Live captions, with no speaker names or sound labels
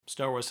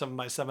Star Wars 7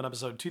 by 7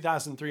 episode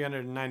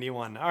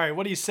 2391. All right,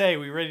 what do you say?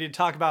 We ready to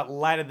talk about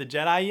Light of the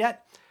Jedi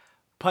yet?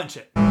 Punch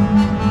it.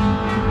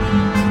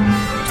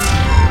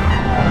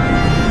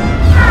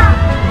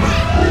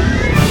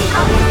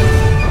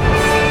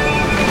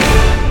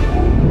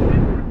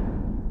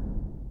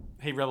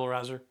 Hey Rebel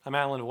Rouser, I'm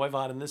Alan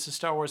Voivod, and this is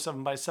Star Wars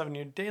 7 by 7,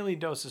 your daily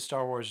dose of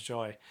Star Wars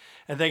joy.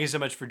 And thank you so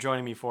much for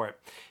joining me for it.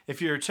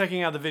 If you're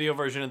checking out the video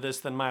version of this,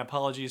 then my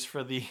apologies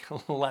for the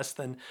less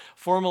than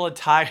formal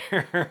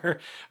attire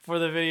for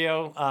the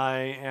video.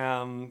 I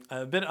am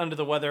a bit under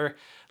the weather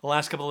the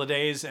last couple of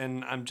days,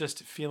 and I'm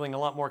just feeling a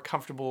lot more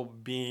comfortable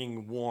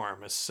being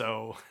warm.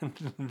 So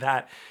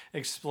that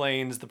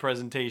explains the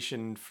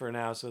presentation for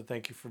now, so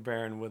thank you for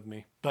bearing with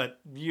me. But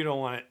you don't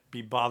want to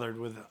be bothered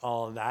with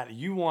all of that.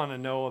 You want to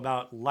know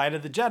about Light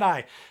of the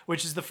Jedi,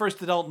 which is the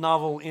first adult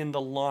novel in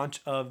the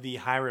launch of the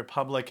High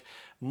Republic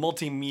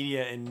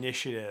multimedia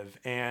initiative.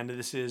 And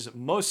this is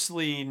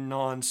mostly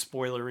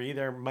non-spoilery.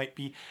 There might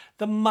be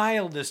the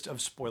mildest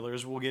of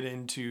spoilers. We'll get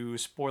into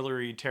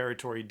spoilery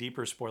territory,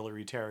 deeper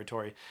spoilery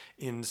territory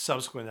in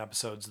subsequent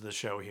episodes of the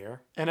show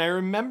here. And I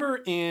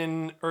remember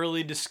in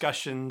early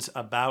discussions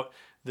about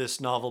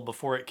this novel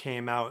before it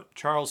came out,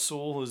 Charles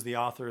Soule, who's the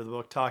author of the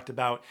book, talked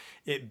about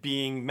it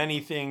being many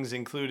things,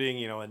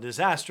 including, a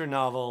disaster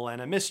novel and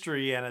a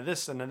mystery and a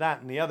this and a that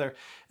and the other.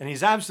 And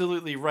he's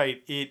absolutely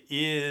right. It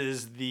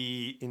is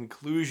the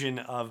inclusion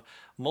of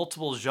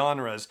multiple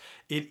genres.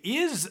 It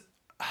is,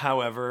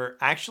 however,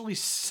 actually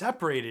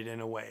separated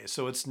in a way.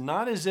 So it's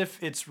not as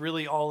if it's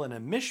really all in a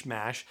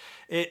mishmash.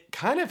 It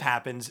kind of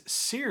happens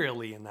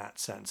serially in that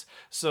sense.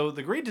 So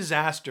The Great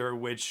Disaster,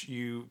 which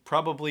you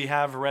probably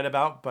have read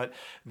about, but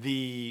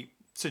the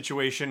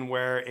situation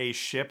where a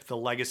ship, the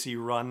Legacy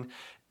Run,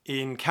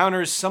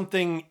 encounters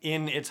something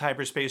in its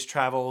hyperspace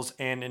travels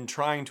and in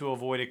trying to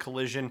avoid a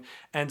collision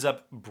ends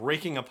up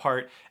breaking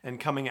apart and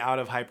coming out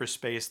of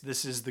hyperspace.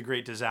 This is The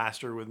Great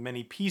Disaster, with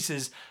many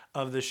pieces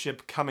of the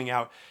ship coming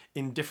out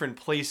in different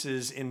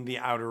places in the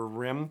Outer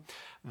Rim.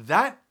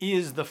 That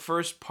is the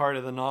first part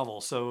of the novel.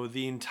 So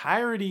the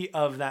entirety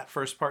of that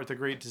first part, The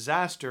Great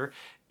Disaster,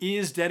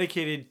 is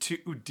dedicated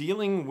to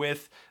dealing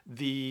with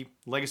the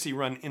Legacy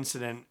Run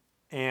incident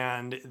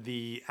and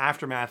the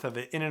aftermath of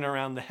it in and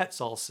around the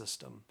Hetzal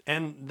system.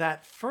 And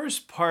that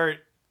first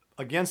part,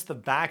 against the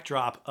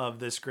backdrop of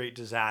this great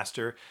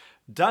disaster,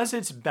 does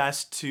its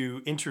best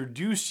to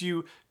introduce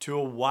you to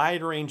a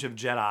wide range of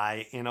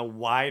Jedi in a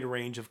wide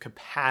range of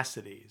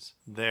capacities.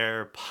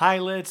 They're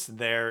pilots,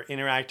 they're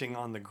interacting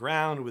on the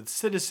ground with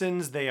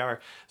citizens, they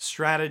are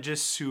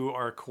strategists who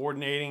are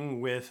coordinating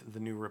with the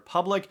New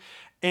Republic,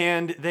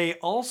 and they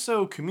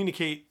also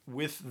communicate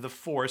with the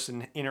Force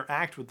and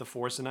interact with the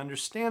Force and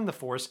understand the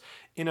Force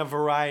in a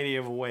variety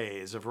of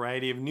ways, a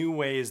variety of new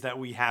ways that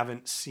we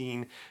haven't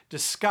seen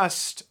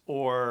discussed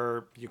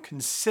or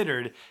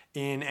considered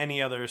in any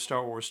other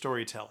Star Wars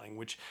storytelling,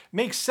 which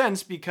makes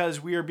sense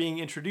because we are being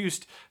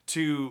introduced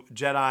to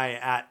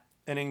Jedi at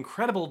an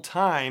incredible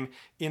time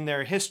in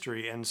their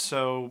history. And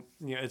so,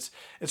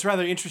 it's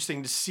rather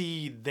interesting to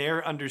see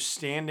their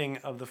understanding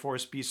of the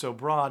Force be so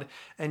broad.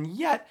 And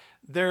yet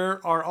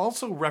there are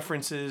also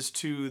references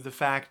to the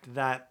fact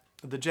that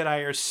the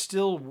Jedi are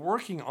still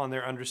working on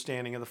their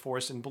understanding of the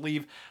Force and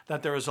believe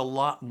that there is a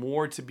lot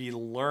more to be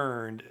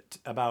learned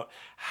about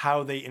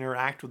how they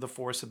interact with the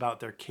Force, about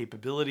their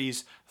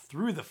capabilities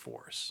through the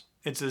Force.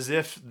 It's as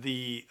if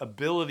the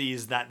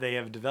abilities that they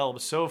have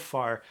developed so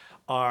far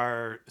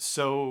are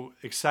so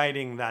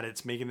exciting that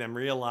it's making them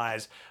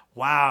realize,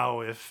 wow,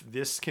 if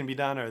this can be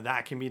done or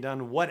that can be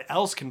done, what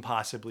else can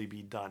possibly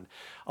be done?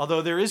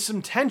 Although there is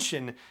some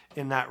tension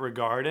in that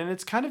regard, and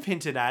it's kind of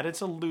hinted at, it's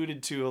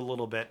alluded to a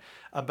little bit,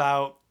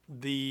 about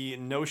the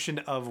notion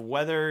of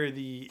whether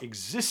the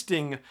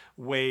existing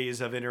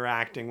ways of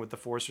interacting with the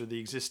Force or the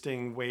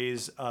existing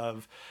ways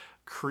of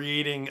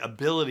creating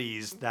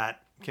abilities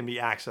that can be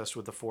accessed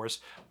with the Force,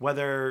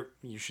 whether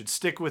you should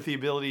stick with the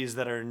abilities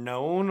that are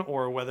known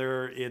or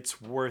whether it's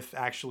worth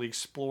actually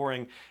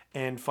exploring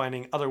and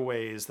finding other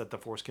ways that the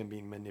Force can be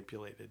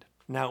manipulated.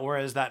 Now,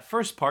 whereas that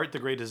first part, The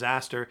Great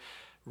Disaster,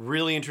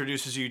 really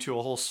introduces you to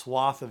a whole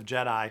swath of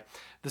Jedi,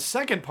 the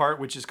second part,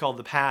 which is called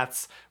The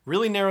Paths,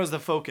 really narrows the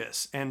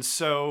focus. And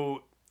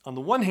so, on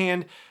the one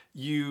hand,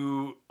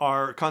 you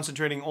are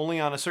concentrating only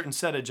on a certain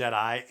set of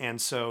Jedi,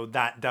 and so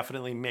that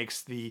definitely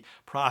makes the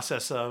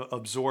process of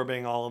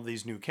absorbing all of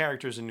these new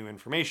characters and new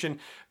information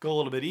go a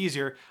little bit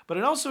easier, but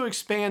it also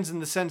expands in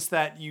the sense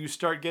that you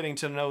start getting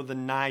to know the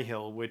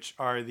Nihil, which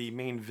are the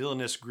main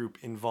villainous group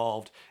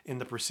involved in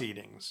the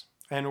proceedings.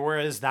 And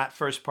whereas that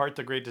first part,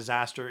 The Great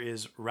Disaster,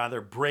 is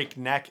rather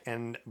breakneck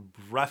and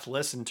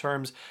breathless in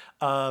terms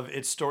of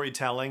its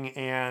storytelling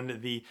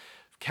and the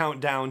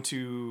countdown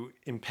to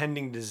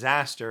impending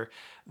disaster,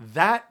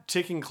 that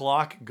ticking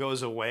clock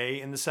goes away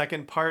in the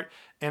second part.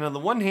 And on the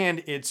one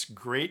hand, it's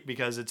great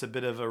because it's a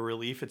bit of a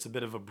relief. It's a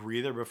bit of a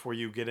breather before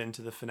you get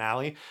into the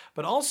finale.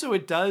 But also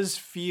it does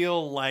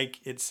feel like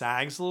it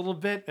sags a little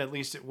bit. At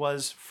least it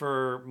was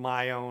for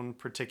my own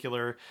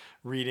particular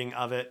reading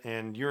of it.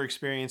 And your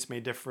experience may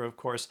differ, of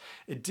course.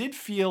 It did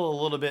feel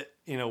a little bit,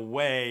 in a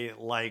way,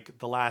 like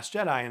The Last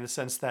Jedi in the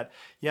sense that,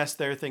 yes,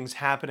 there are things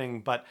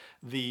happening, but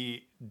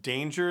the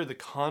danger, the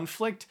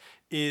conflict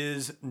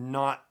is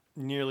not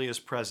nearly as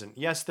present.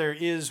 Yes, there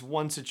is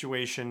one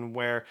situation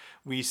where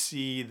we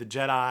see the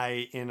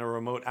Jedi in a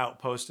remote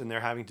outpost and they're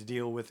having to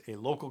deal with a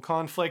local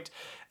conflict,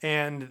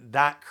 and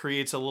that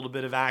creates a little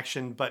bit of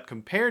action, but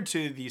compared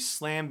to the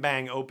slam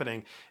bang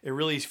opening, it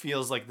really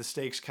feels like the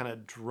stakes kind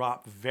of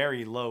drop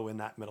very low in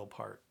that middle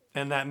part.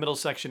 And that middle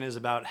section is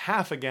about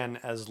half again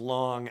as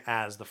long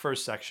as the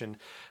first section.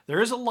 There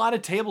is a lot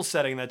of table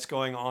setting that's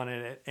going on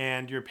in it,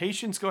 and your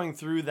patience going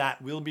through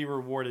that will be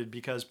rewarded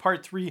because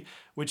part 3,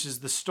 which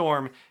is the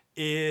storm,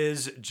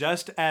 is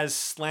just as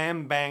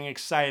slam bang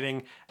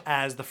exciting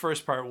as the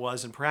first part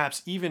was, and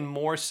perhaps even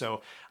more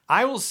so.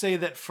 I will say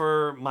that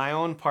for my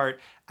own part,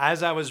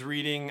 as I was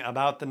reading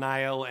about the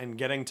Nihil and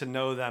getting to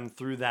know them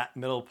through that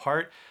middle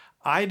part,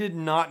 I did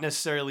not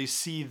necessarily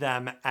see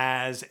them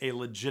as a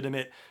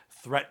legitimate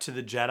threat to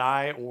the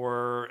Jedi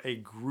or a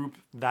group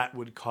that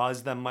would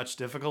cause them much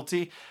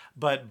difficulty.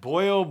 But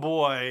boy, oh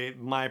boy,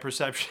 my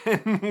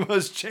perception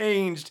was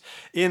changed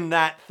in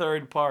that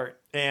third part.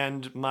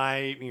 And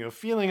my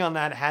feeling on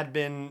that had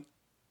been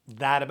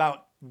that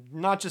about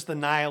not just the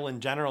Nihil in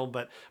general,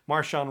 but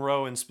Marchion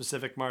Ro in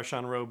specific,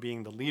 Marchion Ro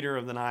being the leader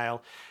of the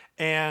Nihil.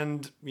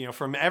 And,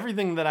 from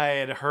everything that I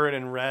had heard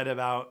and read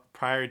about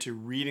prior to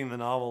reading the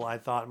novel, I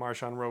thought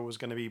Marchion Ro was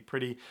going to be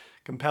pretty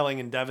compelling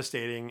and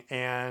devastating.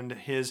 And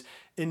his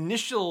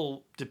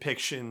initial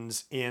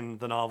depictions in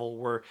the novel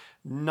were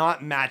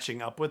not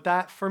matching up with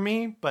that for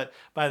me. But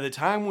by the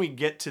time we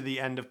get to the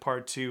end of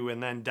part 2,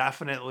 and then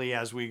definitely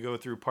as we go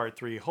through part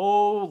 3,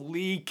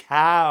 holy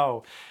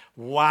cow.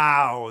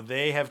 Wow,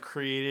 they have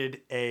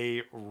created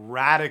a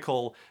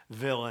radical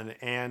villain,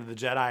 and the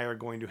Jedi are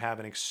going to have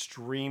an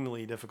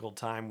extremely difficult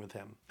time with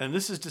him. And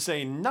this is to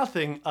say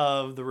nothing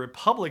of the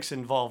Republic's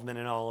involvement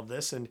in all of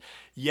this. And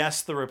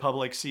yes, the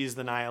Republic sees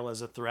the Nihil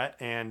as a threat,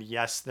 and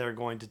yes, they're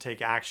going to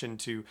take action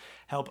to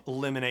help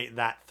eliminate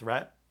that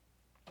threat.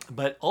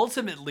 But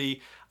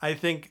ultimately, I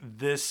think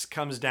this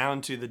comes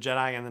down to the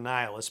Jedi and the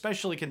Nihil,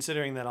 especially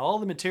considering that all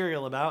the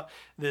material about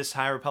this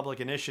High Republic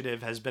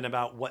initiative has been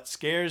about what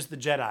scares the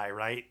Jedi,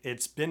 right?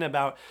 It's been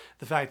about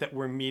the fact that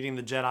we're meeting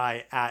the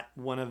Jedi at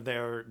one of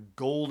their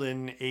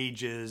golden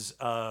ages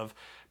of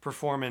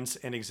performance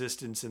and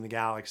existence in the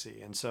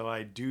galaxy. And so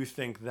I do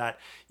think that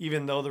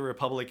even though the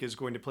Republic is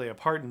going to play a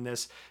part in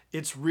this,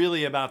 it's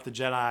really about the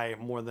Jedi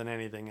more than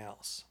anything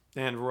else.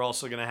 And we're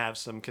also going to have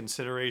some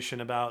consideration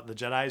about the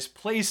Jedi's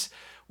place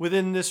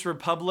within this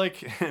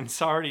republic, and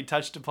it's already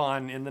touched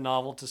upon in the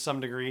novel to some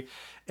degree.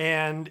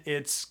 And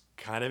it's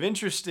kind of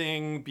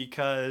interesting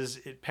because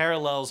it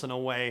parallels in a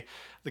way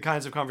the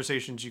kinds of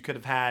conversations you could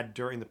have had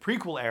during the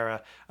prequel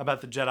era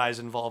about the Jedi's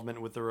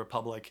involvement with the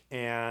Republic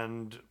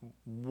and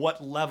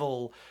what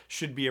level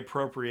should be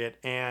appropriate,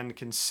 and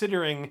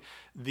considering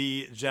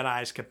the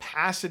Jedi's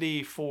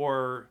capacity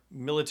for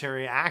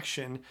military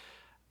action,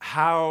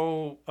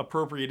 how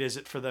appropriate is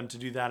it for them to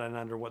do that and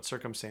under what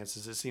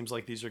circumstances? It seems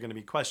like these are going to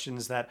be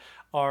questions that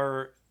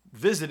are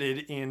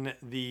visited in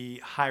the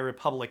High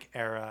Republic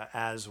era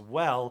as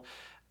well.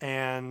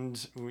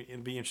 And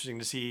it'd be interesting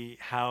to see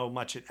how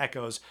much it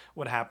echoes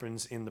what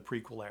happens in the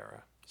prequel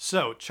era.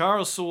 So,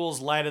 Charles Soule's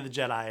Light of the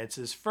Jedi. It's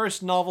his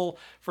first novel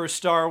for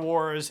Star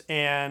Wars,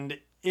 and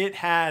it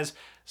has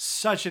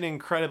such an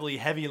incredibly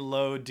heavy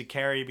load to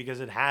carry because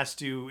it has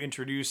to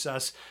introduce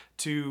us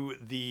to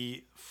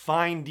the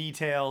fine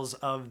details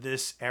of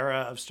this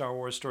era of Star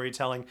Wars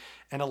storytelling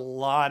and a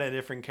lot of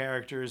different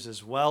characters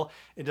as well.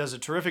 It does a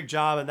terrific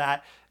job of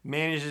that,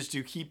 manages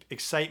to keep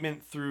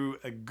excitement through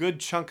a good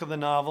chunk of the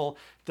novel,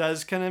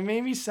 does kind of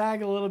maybe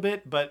sag a little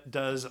bit, but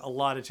does a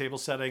lot of table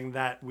setting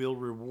that will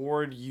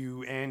reward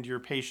you and your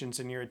patience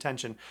and your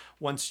attention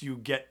once you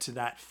get to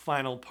that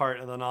final part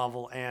of the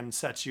novel, and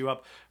sets you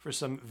up for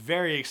some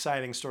very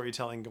exciting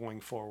storytelling going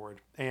forward.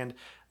 And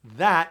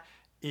that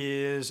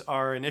is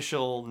our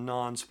initial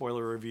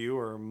non-spoiler review,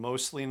 or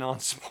mostly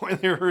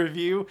non-spoiler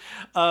review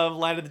of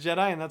Light of the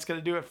Jedi, and that's going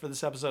to do it for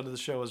this episode of the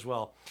show as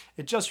well.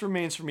 It just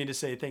remains for me to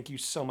say thank you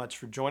so much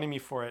for joining me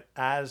for it,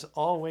 as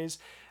always,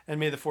 and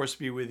may the Force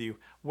be with you,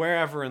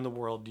 wherever in the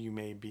world you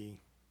may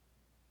be.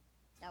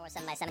 Star Wars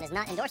 7x7 is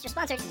not endorsed or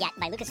sponsored yet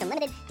by Lucasfilm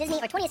Limited, Disney,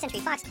 or 20th Century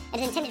Fox, and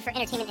is intended for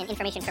entertainment and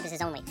information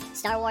purposes only.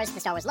 Star Wars, the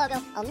Star Wars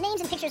logo, all names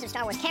and pictures of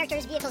Star Wars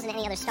characters, vehicles, and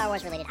any other Star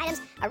Wars-related items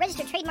are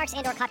registered trademarks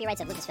and/or copyrights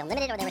of Lucasfilm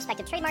Limited or their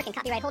respective trademark and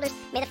copyright holders.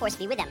 May the Force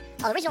be with them.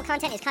 All original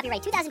content is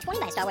copyright 2020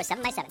 by Star Wars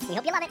 7x7. We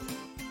hope you love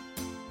it.